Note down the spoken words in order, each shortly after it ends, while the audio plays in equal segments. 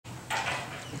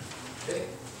Okay,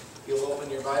 you'll open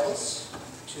your Bibles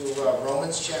to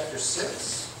Romans chapter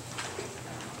 6.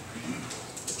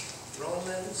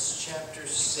 Romans chapter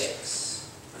 6.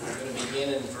 We're going to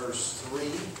begin in verse 3.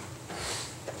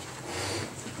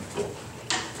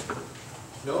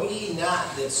 Know ye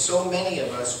not that so many of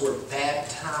us were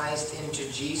baptized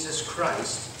into Jesus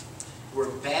Christ, were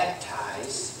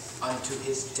baptized unto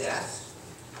his death?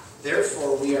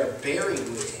 Therefore we are buried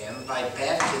with him by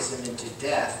baptism into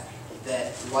death,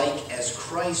 that like as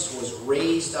Christ was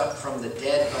raised up from the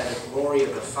dead by the glory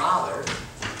of the Father,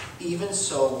 even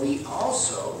so we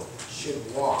also should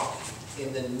walk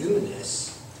in the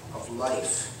newness of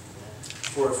life.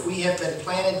 For if we have been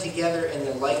planted together in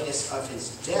the likeness of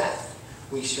his death,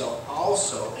 we shall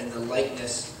also in the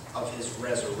likeness of his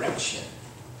resurrection.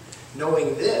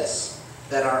 Knowing this,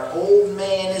 that our old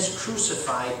man is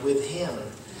crucified with him,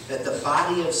 that the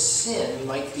body of sin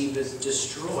might be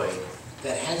destroyed,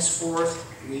 that henceforth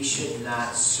we should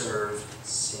not serve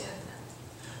sin.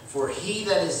 For he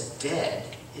that is dead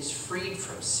is freed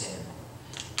from sin.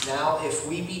 Now if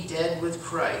we be dead with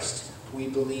Christ, we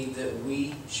believe that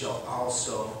we shall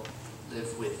also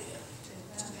live with him.